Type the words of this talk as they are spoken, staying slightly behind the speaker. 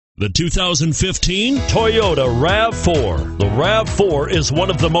The 2015 Toyota RAV4. The RAV4 is one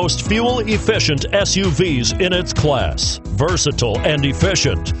of the most fuel-efficient SUVs in its class. Versatile and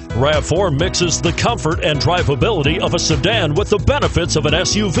efficient, RAV4 mixes the comfort and drivability of a sedan with the benefits of an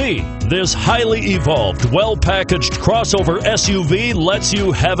SUV. This highly evolved, well-packaged crossover SUV lets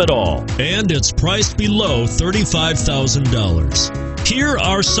you have it all. And it's priced below $35,000. Here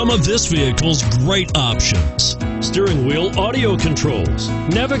are some of this vehicle's great options: steering wheel audio controls,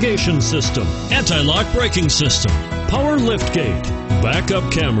 navigation system, anti-lock braking system, power liftgate,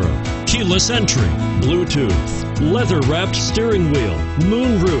 backup camera, keyless entry, Bluetooth, leather-wrapped steering wheel,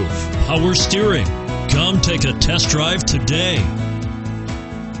 moonroof, power steering. Come take a test drive today.